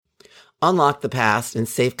Unlock the past and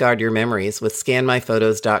safeguard your memories with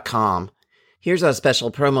scanmyphotos.com. Here's our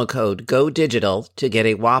special promo code GODIGITAL to get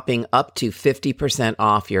a whopping up to 50%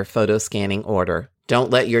 off your photo scanning order.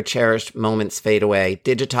 Don't let your cherished moments fade away.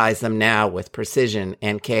 Digitize them now with precision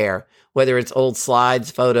and care. Whether it's old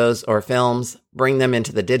slides, photos, or films, bring them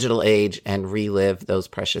into the digital age and relive those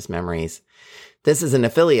precious memories. This is an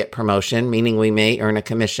affiliate promotion, meaning we may earn a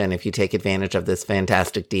commission if you take advantage of this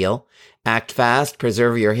fantastic deal. Act fast,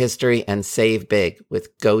 preserve your history, and save big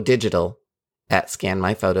with Go Digital at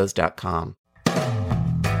scanmyphotos.com.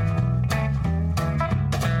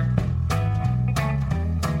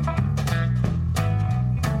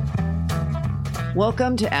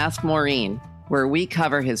 Welcome to Ask Maureen, where we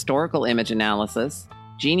cover historical image analysis,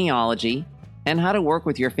 genealogy, and how to work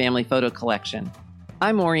with your family photo collection.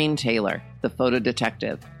 I'm Maureen Taylor, the photo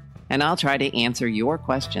detective, and I'll try to answer your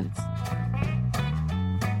questions.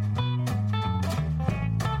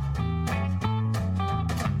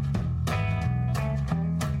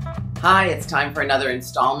 Hi, it's time for another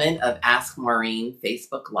installment of Ask Maureen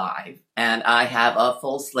Facebook Live, and I have a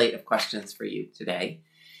full slate of questions for you today,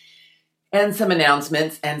 and some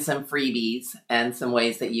announcements and some freebies and some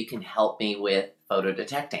ways that you can help me with photo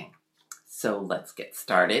detecting. So let's get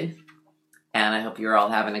started, and I hope you're all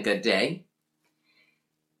having a good day.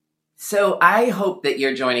 So I hope that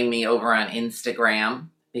you're joining me over on Instagram,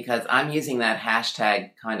 because I'm using that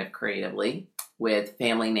hashtag kind of creatively with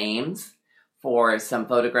family names for some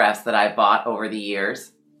photographs that I bought over the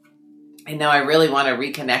years. And now I really want to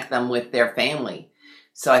reconnect them with their family.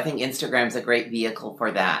 So I think Instagram's a great vehicle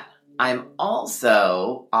for that. I'm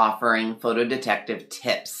also offering photo detective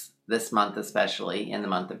tips this month, especially in the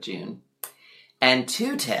month of June. And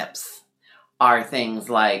 2 tips are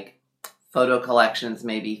things like photo collections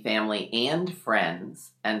may be family and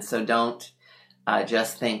friends. And so don't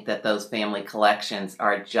just think that those family collections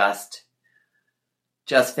are just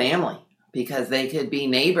family, because they could be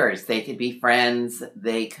neighbors, they could be friends,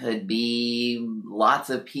 they could be lots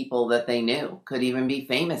of people that they knew, could even be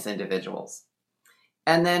famous individuals.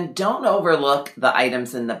 And then don't overlook the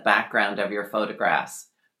items in the background of your photographs,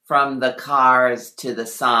 from the cars to the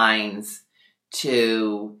signs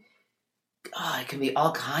to, it can be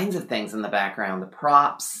all kinds of things in the background, the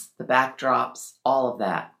props, the backdrops, all of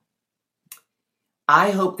that.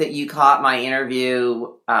 I hope that you caught my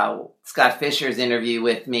interview, Scott Fisher's interview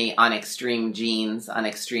with me on Extreme Jeans on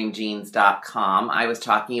extremejeans.com. I was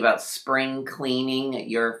talking about spring cleaning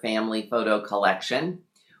your family photo collection,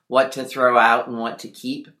 what to throw out and what to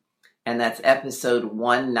keep. And that's episode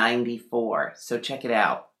 194. So check it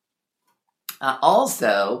out.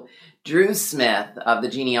 Also, Drew Smith of the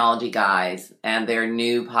Genealogy Guys and their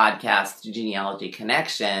new podcast, Genealogy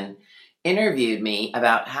Connection, interviewed me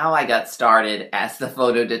about how I got started as the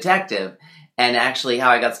photo detective, and actually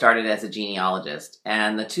how I got started as a genealogist.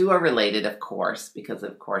 And the two are related, of course, because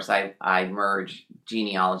of course I merge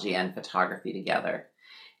genealogy and photography together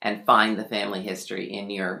and find the family history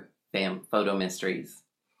in your photo mysteries.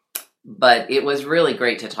 But it was really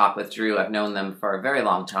great to talk with Drew. I've known them for a very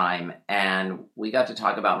long time, and we got to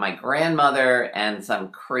talk about my grandmother and some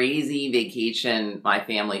crazy vacation my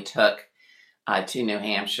family took to New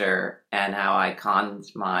Hampshire, and how I conned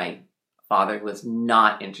my father, who was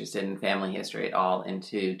not interested in family history at all,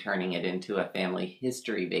 into turning it into a family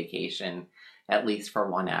history vacation, at least for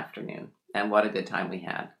one afternoon. And what a good time we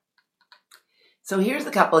had. So here's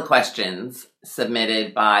a couple of questions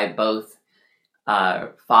submitted by both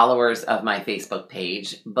followers of my Facebook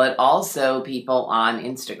page, but also people on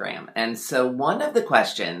Instagram. And so one of the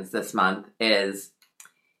questions this month is,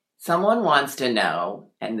 someone wants to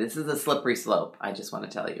know, and this is a slippery slope, I just want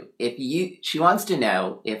to tell you, she wants to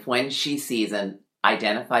know if when she sees an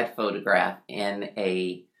identified photograph in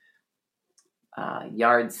a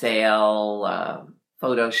yard sale,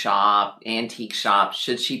 photo shop, antique shop,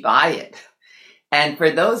 should she buy it? And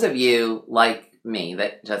for those of you like me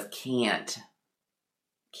that just can't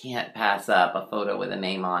pass up a photo with a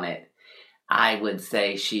name on it, I would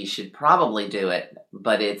say she should probably do it,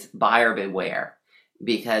 but it's buyer beware.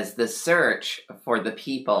 Because the search for the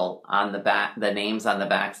people on the back, the names on the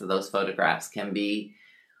backs of those photographs, can be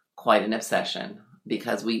quite an obsession.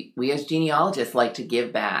 Because we as genealogists like to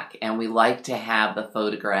give back, and we like to have the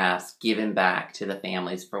photographs given back to the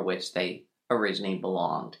families for which they originally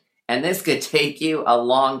belonged. And this could take you a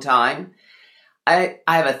long time. I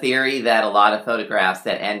have a theory that a lot of photographs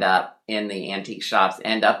that end up in the antique shops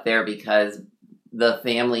end up there because the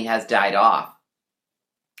family has died off.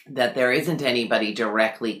 That there isn't anybody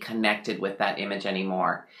directly connected with that image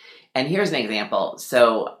anymore. And here's an example.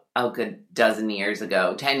 So, a good dozen years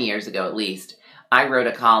ago, 10 years ago at least, I wrote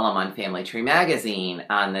a column on Family Tree Magazine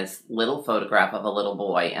on this little photograph of a little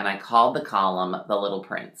boy, and I called the column The Little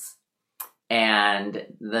Prince. And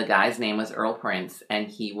the guy's name was Earl Prince, and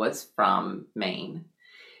he was from Maine.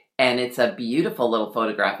 And it's a beautiful little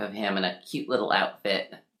photograph of him in a cute little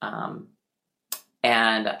outfit.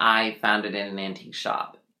 And I found it in an antique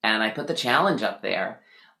shop. And I put the challenge up there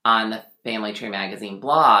on the Family Tree Magazine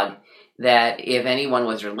blog that if anyone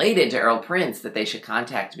was related to Earl Prince, that they should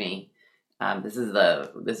contact me. This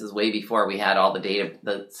is way before we had all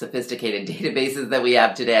the sophisticated databases that we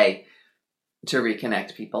have today to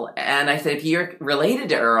reconnect people. And I said, if you're related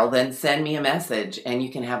to Earl, then send me a message and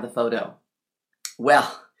you can have the photo.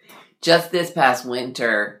 Well, just this past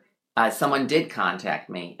winter, someone did contact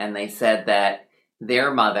me, and they said that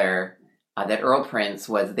their mother, that Earl Prince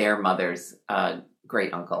was their mother's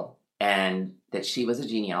great uncle, and that she was a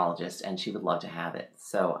genealogist and she would love to have it.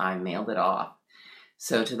 So I mailed it off.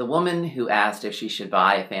 So to the woman who asked if she should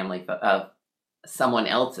buy someone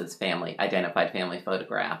else's identified family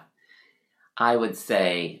photograph, I would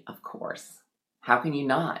say, of course. How can you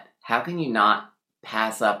not? How can you not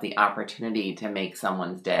pass up the opportunity to make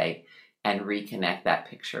someone's day and reconnect that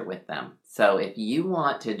picture with them? So if you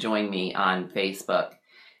want to join me on Facebook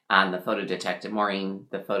on the Photo Detective, Maureen,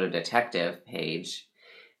 the Photo Detective page,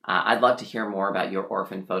 I'd love to hear more about your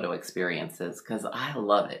orphan photo experiences, because I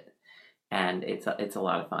love it. And it's a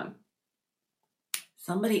lot of fun.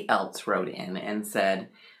 Somebody else wrote in and said,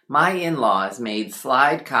 my in-laws made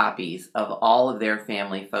slide copies of all of their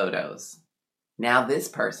family photos. Now this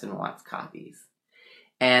person wants copies.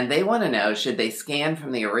 And they want to know, should they scan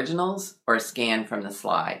from the originals or scan from the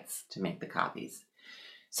slides to make the copies?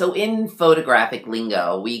 So in photographic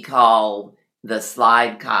lingo, we call the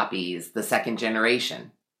slide copies the second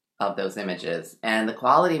generation of those images. And the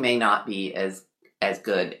quality may not be as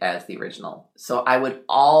good as the original. So I would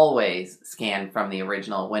always scan from the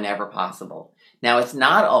original whenever possible. Now, it's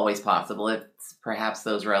not always possible. It's perhaps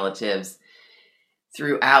those relatives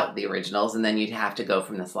throughout the originals, and then you'd have to go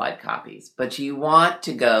from the slide copies. But you want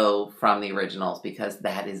to go from the originals because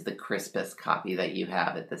that is the crispest copy that you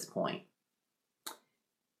have at this point.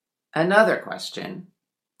 Another question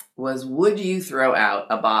was, would you throw out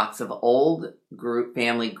a box of old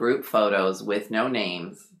family group photos with no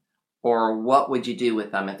names, or what would you do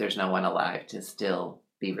with them if there's no one alive to still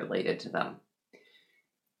be related to them?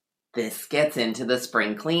 This gets into the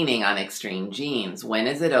spring cleaning on Extreme Genes. When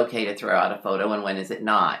is it okay to throw out a photo and when is it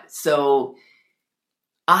not? So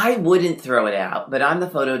I wouldn't throw it out, but I'm the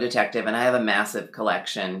photo detective and I have a massive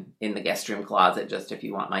collection in the guest room closet, just if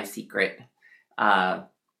you want my secret. I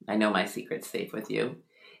know my secret's safe with you.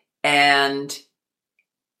 And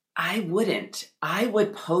I wouldn't. I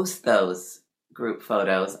would post those group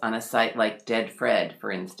photos on a site like Dead Fred,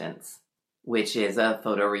 for instance, which is a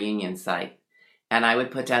photo reunion site. And I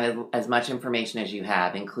would put down as much information as you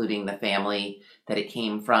have, including the family that it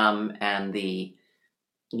came from and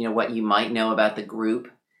what you might know about the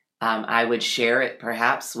group. I would share it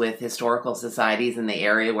perhaps with historical societies in the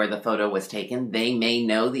area where the photo was taken. They may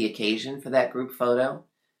know the occasion for that group photo,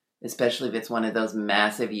 especially if it's one of those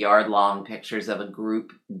massive yard-long pictures of a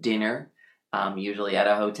group dinner, usually at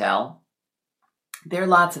a hotel. They're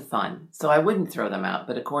lots of fun, so I wouldn't throw them out.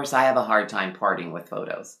 But of course, I have a hard time parting with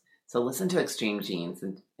photos. So listen to Extreme Genes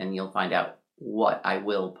and you'll find out what I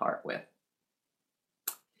will part with.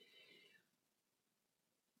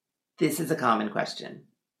 This is a common question.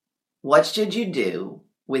 What should you do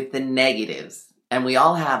with the negatives? And we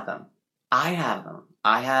all have them. I have them.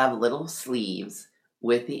 I have little sleeves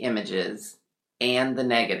with the images and the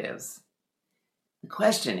negatives. The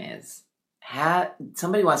question is,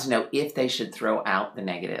 somebody wants to know if they should throw out the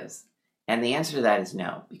negatives. And the answer to that is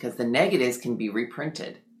no, because the negatives can be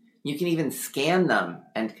reprinted. You can even scan them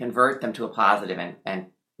and convert them to a positive and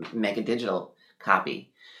make a digital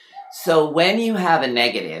copy. So when you have a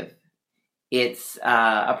negative, it's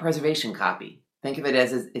a preservation copy. Think of it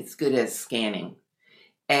as it's good as scanning.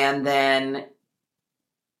 And then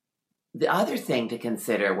the other thing to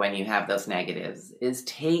consider when you have those negatives is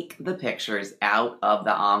take the pictures out of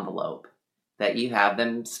the envelope that you have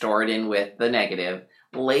them stored in with the negative,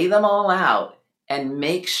 lay them all out, and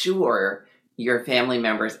make sure your family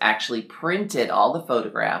members actually printed all the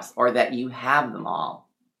photographs or that you have them all,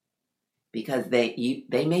 because they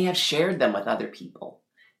may have shared them with other people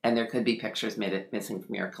and there could be pictures missing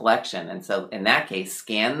from your collection. And so in that case,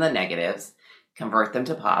 scan the negatives, convert them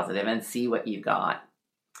to positive, and see what you got.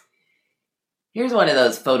 Here's one of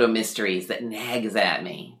those photo mysteries that nags at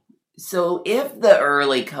me. So if the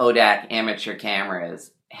early Kodak amateur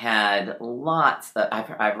cameras had lots of,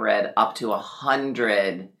 I've read up to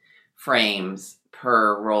 100 frames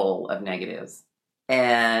per roll of negatives.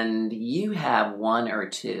 and you have one or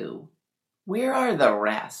two, where are the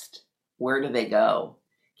rest? Where do they go?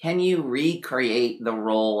 Can you recreate the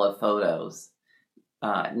roll of photos?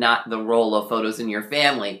 Not the roll of photos in your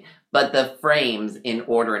family, but the frames in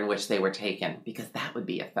order in which they were taken, because that would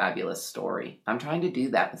be a fabulous story. I'm trying to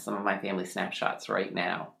do that with some of my family snapshots right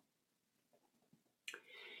now.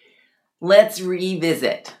 Let's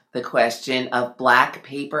revisit the question of black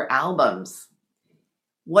paper albums.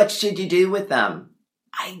 What should you do with them?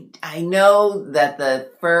 I know that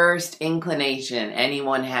the first inclination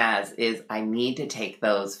anyone has is, I need to take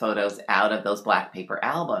those photos out of those black paper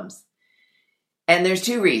albums. And there's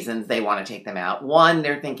two reasons they want to take them out. One,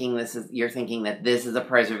 you're thinking that this is a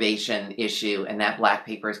preservation issue and that black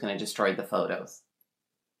paper is going to destroy the photos.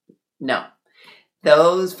 No.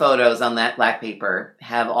 Those photos on that black paper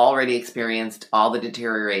have already experienced all the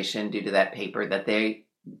deterioration due to that paper that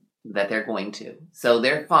they're going to. So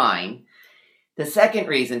they're fine. The second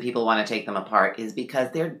reason people want to take them apart is because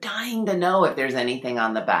they're dying to know if there's anything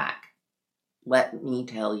on the back. Let me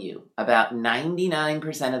tell you, about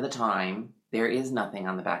 99% of the time, there is nothing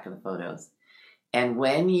on the back of the photos. And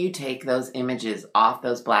when you take those images off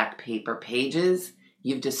those black paper pages,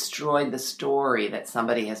 you've destroyed the story that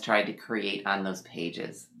somebody has tried to create on those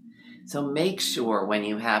pages. So make sure when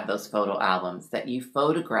you have those photo albums that you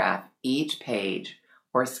photograph each page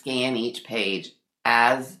or scan each page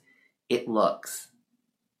as it looks.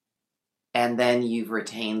 And then you've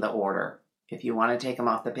retained the order. If you want to take them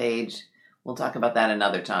off the page, we'll talk about that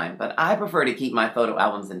another time. But I prefer to keep my photo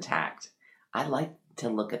albums intact. I like to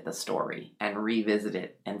look at the story and revisit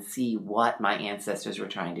it and see what my ancestors were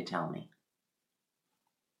trying to tell me.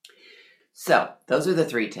 So those are the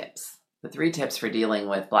 3 tips. The 3 tips for dealing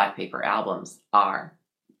with black paper albums are: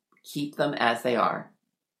 keep them as they are,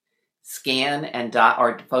 scan and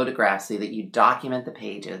or photograph so that you document the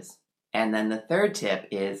pages. And then the third tip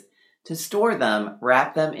is to store them,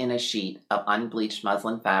 wrap them in a sheet of unbleached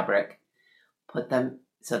muslin fabric, put them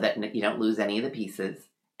so that you don't lose any of the pieces,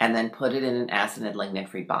 and then put it in an acid and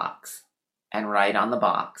lignin-free box and write on the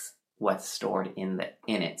box what's stored in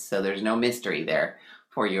it. So there's no mystery there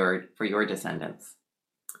for your descendants.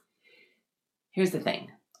 Here's the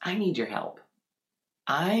thing. I need your help.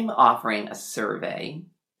 I'm offering a survey.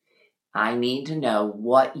 I need to know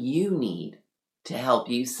what you need to help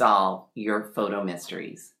you solve your photo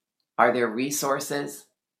mysteries. Are there resources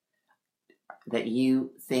that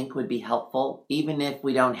you think would be helpful? Even if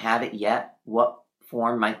we don't have it yet, what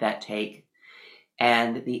form might that take?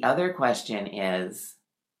 And the other question is,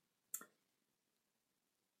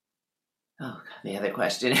 the other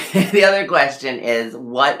question is,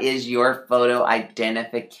 what is your photo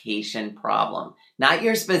identification problem? Not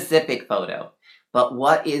your specific photo, but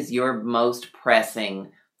what is your most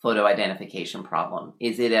pressing photo identification problem?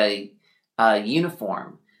 Is it a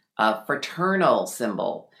uniform, a fraternal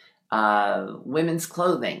symbol, women's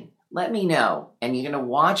clothing? Let me know. And you're going to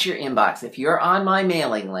watch your inbox. If you're on my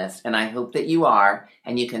mailing list, and I hope that you are,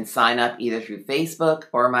 and you can sign up either through Facebook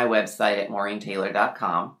or my website at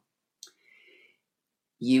MaureenTaylor.com,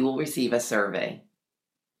 you will receive a survey.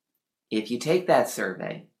 If you take that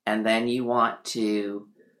survey and then you want to,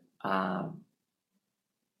 I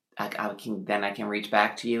can reach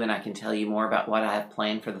back to you and I can tell you more about what I have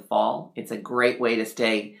planned for the fall. It's a great way to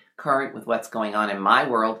stay current with what's going on in my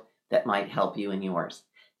world that might help you in yours.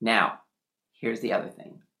 Now, here's the other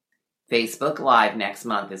thing. Facebook Live next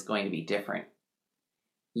month is going to be different.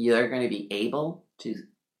 You're going to be able to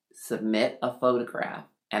submit a photograph,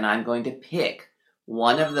 and I'm going to pick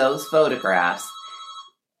one of those photographs,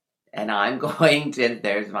 and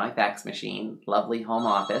there's my fax machine, lovely home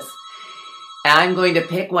office. I'm going to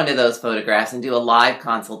pick one of those photographs and do a live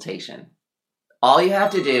consultation. All you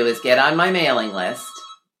have to do is get on my mailing list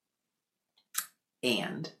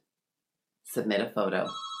and submit a photo.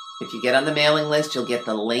 If you get on the mailing list, you'll get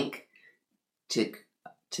the link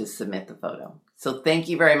to submit the photo. So thank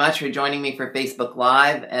you very much for joining me for Facebook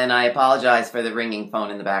Live, and I apologize for the ringing phone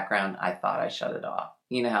in the background. I thought I shut it off.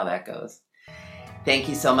 You know how that goes. Thank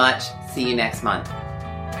you so much. See you next month.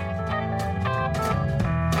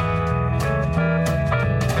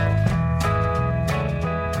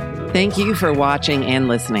 Thank you for watching and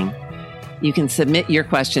listening. You can submit your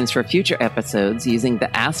questions for future episodes using the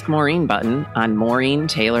Ask Maureen button on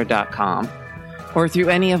MaureenTaylor.com or through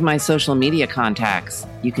any of my social media contacts.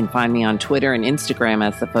 You can find me on Twitter and Instagram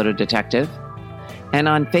as The Photo Detective and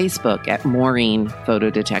on Facebook at Maureen Photo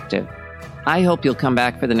Detective. I hope you'll come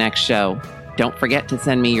back for the next show. Don't forget to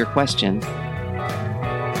send me your questions.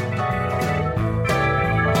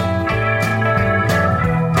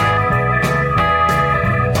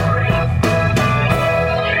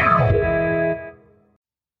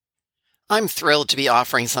 I'm thrilled to be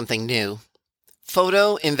offering something new.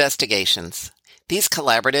 Photo investigations. These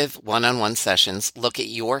collaborative one-on-one sessions look at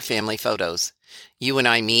your family photos. You and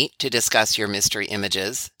I meet to discuss your mystery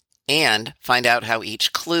images and find out how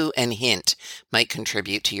each clue and hint might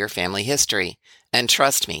contribute to your family history. And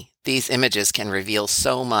trust me, these images can reveal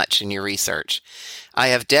so much in your research. I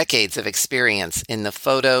have decades of experience in the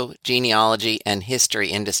photo, genealogy, and history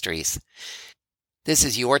industries. This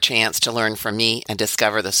is your chance to learn from me and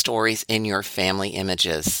discover the stories in your family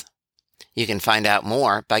images. You can find out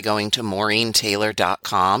more by going to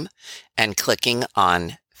MaureenTaylor.com and clicking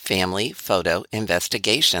on Family Photo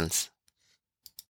Investigations.